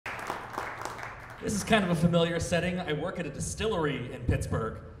This is kind of a familiar setting. I work at a distillery in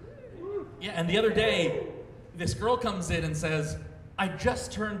Pittsburgh. Yeah, and the other day, this girl comes in and says, I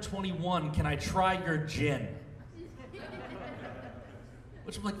just turned 21, can I try your gin?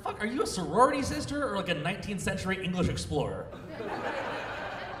 Which I'm like, fuck, are you a sorority sister or like a 19th century English explorer?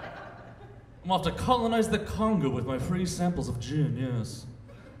 I'm off to colonize the Congo with my free samples of gin, yes.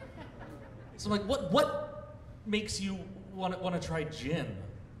 So I'm like, what makes you want to try gin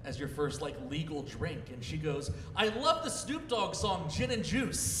as your first like legal drink? And she goes, I love the Snoop Dogg song, Gin and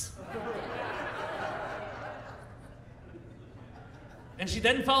Juice. And she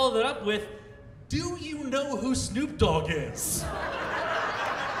then followed it up with, do you know who Snoop Dogg is?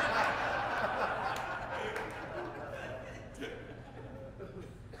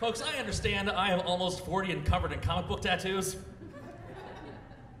 Folks, I understand I am almost 40 and covered in comic book tattoos.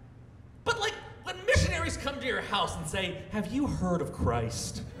 But like, when missionaries come to your house and say, have you heard of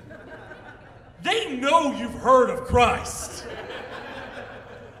Christ? They know you've heard of Christ.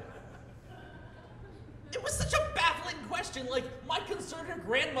 It was such a baffling question. Like, my conservative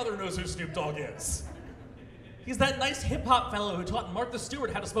grandmother knows who Snoop Dogg is. He's that nice hip-hop fellow who taught Martha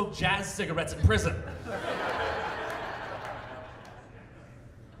Stewart how to smoke jazz cigarettes in prison.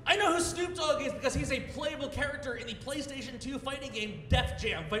 I know who Snoop Dogg is because he's a playable character in the PlayStation 2 fighting game Def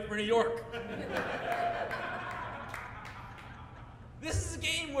Jam Fight for New York. This is a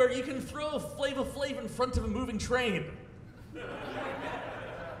game where you can throw Flava Flav in front of a moving train.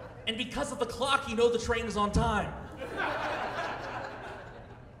 And because of the clock, you know the train is on time.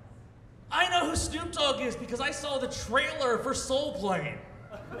 I know who Snoop Dogg is because I saw the trailer for Soul Plane.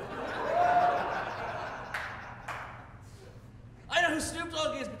 I know who Snoop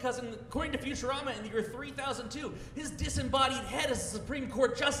Dogg is because, according to Futurama, in the year 3002, his disembodied head is a Supreme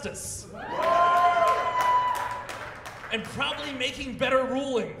Court justice. And probably making better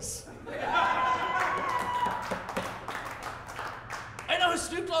rulings. I know who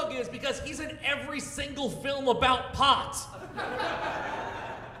Snoop Dogg is because he's in every single film about pot.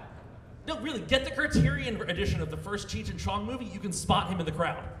 No, really, get the Criterion edition of the first Cheech and Chong movie, you can spot him in the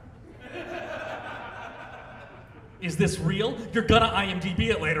crowd. Is this real? You're gonna IMDb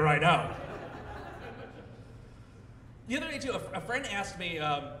it later, I know. The other day, too, a friend asked me,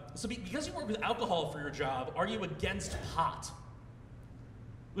 because you work with alcohol for your job, are you against pot?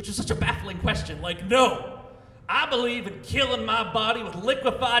 Which is such a baffling question. Like, no. I believe in killing my body with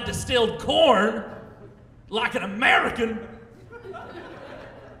liquefied distilled corn like an American.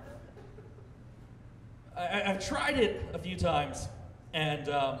 I've tried it a few times, and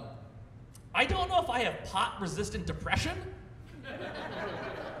I don't know if I have pot-resistant depression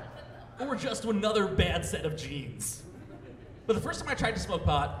or just another bad set of genes. But the first time I tried to smoke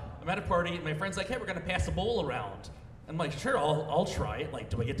pot, I'm at a party, and my friend's like, hey, we're gonna pass a bowl around. I'm like, sure, I'll try it. Like,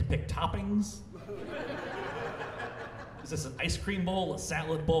 do I get to pick toppings? Is this an ice cream bowl, a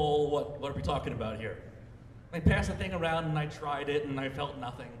salad bowl? What are we talking about here? I passed the thing around, and I tried it, and I felt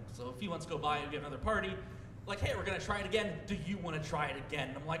nothing. So a few months go by, and we have another party. Like, hey, we're gonna try it again. Do you want to try it again?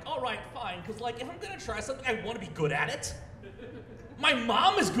 And I'm like, all right, fine. Because, like, if I'm gonna try something, I want to be good at it. My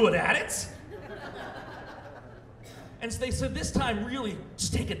mom is good at it. And so they said, this time, really,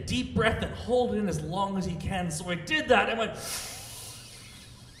 just take a deep breath and hold it in as long as you can. So I did that. I went.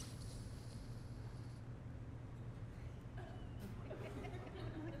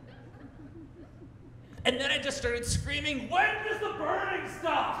 And then I just started screaming, when does the burning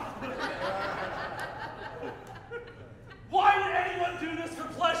stop? Why would anyone do this for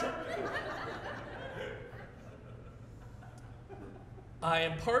pleasure? I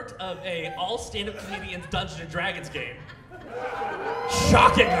am part of a all stand-up comedians Dungeons & Dragons game.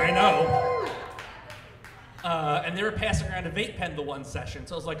 Shocking, I know. And they were passing around a vape pen the one session,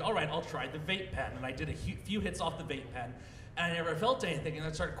 so I was like, all right, I'll try the vape pen. And I did a few hits off the vape pen, and I never felt anything. And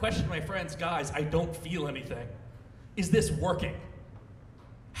I started questioning my friends, guys, I don't feel anything. Is this working?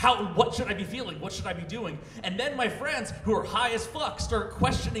 What should I be feeling? What should I be doing? And then my friends, who are high as fuck, start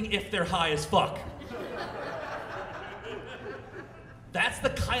questioning if they're high as fuck. That's the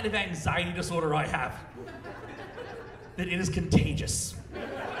kind of anxiety disorder I have. That it is contagious.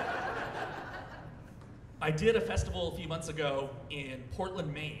 I did a festival a few months ago in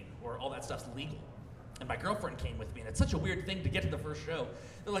Portland, Maine, where all that stuff's legal. And my girlfriend came with me, and it's such a weird thing to get to the first show.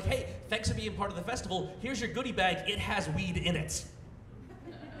 They're like, hey, thanks for being part of the festival. Here's your goodie bag. It has weed in it.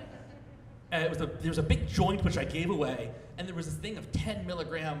 There was a big joint which I gave away, and there was this thing of 10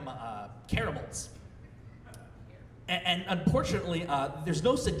 milligram caramels. And unfortunately, there's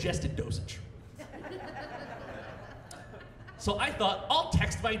no suggested dosage. So I thought, I'll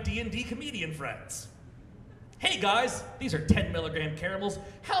text my D&D comedian friends. Hey guys, these are 10 milligram caramels.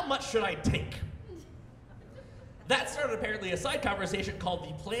 How much should I take? That started apparently a side conversation called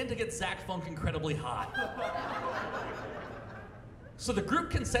the plan to get Zach Funk incredibly high. So the group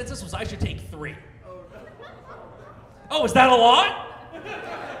consensus was I should take 3. Oh, is that a lot?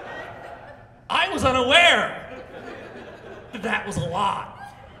 I was unaware that was a lot.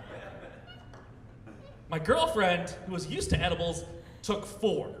 My girlfriend, who was used to edibles, took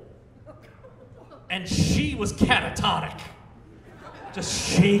 4. And she was catatonic, just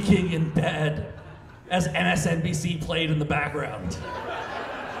shaking in bed as MSNBC played in the background.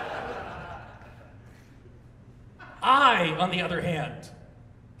 I, on the other hand,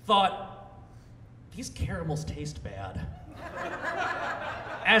 thought, these caramels taste bad,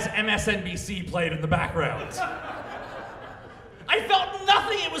 as MSNBC played in the background. I felt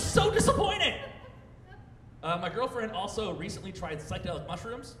nothing, it was so disappointing. My girlfriend also recently tried psychedelic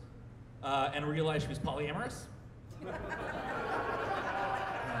mushrooms and realized she was polyamorous.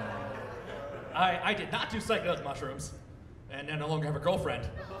 I did not do psychedelic mushrooms, and I no longer have a girlfriend.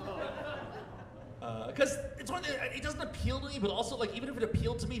 Because it's one thing, it doesn't appeal to me, but also, like, even if it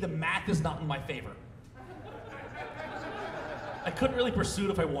appealed to me, the math is not in my favor. I couldn't really pursue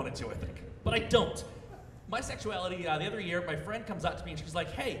it if I wanted to, I think. But I don't. My sexuality, the other year, my friend comes up to me and she's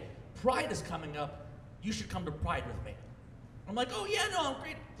like, hey, Pride is coming up. You should come to Pride with me. I'm like, oh yeah, no, I'm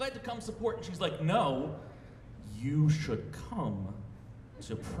great, glad to come support. And she's like, no, you should come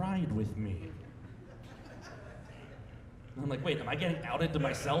to Pride with me. And I'm like, wait, am I getting outed to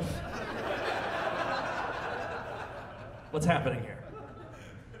myself? What's happening here?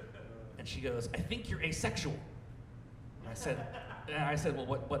 And she goes, I think you're asexual. And I said, well,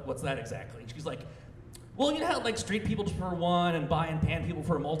 what's that exactly? And she's like, well, you know how like straight people just prefer one and bi and pan people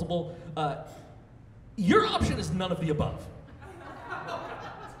prefer multiple? Your option is none of the above.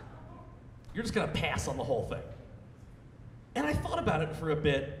 You're just gonna pass on the whole thing. And I thought about it for a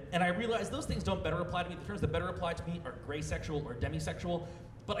bit, and I realized those things don't better apply to me. The terms that better apply to me are gray sexual or demisexual,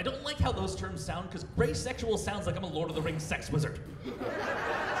 but I don't like how those terms sound, because gray sexual sounds like I'm a Lord of the Rings sex wizard.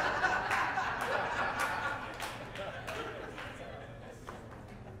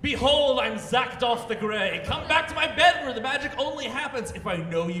 Behold, I'm Zach off the Grey. Come back to my bed where the magic only happens if I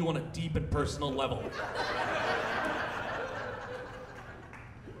know you on a deep and personal level.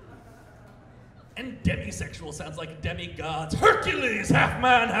 And demisexual sounds like demigods. Hercules, half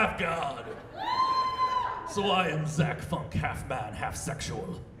man, half god. So I am Zach Funk, half man, half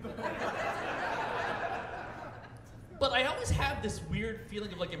sexual. But I always have this weird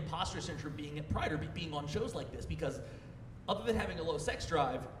feeling of like imposter syndrome being at Pride or being on shows like this, because other than having a low sex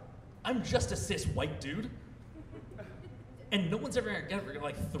drive, I'm just a cis white dude. And no one's ever gonna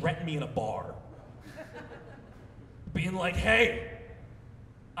like threaten me in a bar. Being like, hey,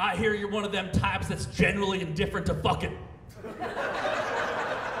 I hear you're one of them types that's generally indifferent to fucking.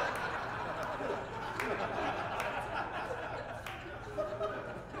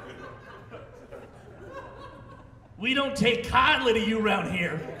 We don't take kindly to you around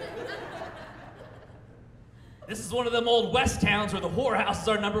here. This is one of them old West towns where the whorehouse is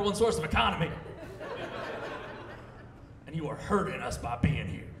our #1 source of economy. And you are hurting us by being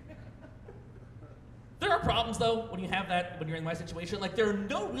here. There are problems though when you have that, when you're in my situation. Like, there are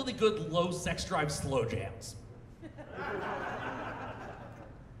no really good low sex drive slow jams.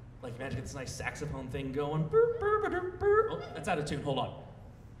 Like, imagine this nice saxophone thing going. Oh, that's out of tune, hold on.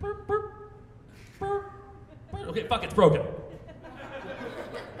 Okay, fuck, it's broken.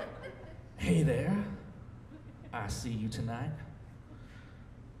 Hey there, I see you tonight,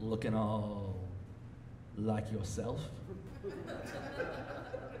 looking all like yourself.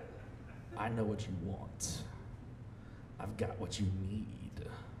 I know what you want. I've got what you need.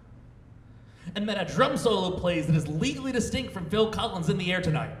 And then a drum solo plays that is legally distinct from Phil Collins' In the Air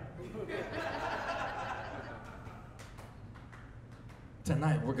Tonight.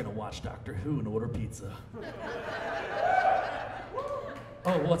 Tonight we're gonna watch Doctor Who and order pizza.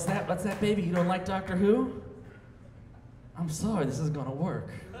 Oh, what's that? What's that, baby? You don't like Doctor Who? I'm sorry, this isn't gonna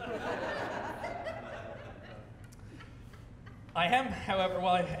work. I am, however,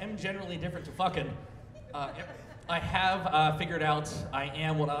 while I am generally different to fucking, I have figured out I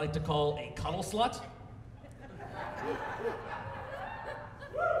am what I like to call a cuddle slut.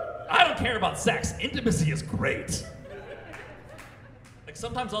 I don't care about sex. Intimacy is great. Like,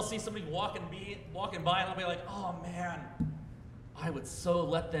 sometimes I'll see somebody walking by and I'll be like, oh man, I would so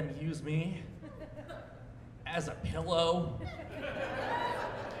let them use me as a pillow.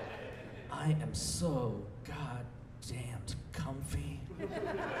 I am so goddamned comfy.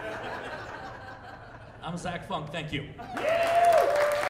 I'm Zach Funk, thank you.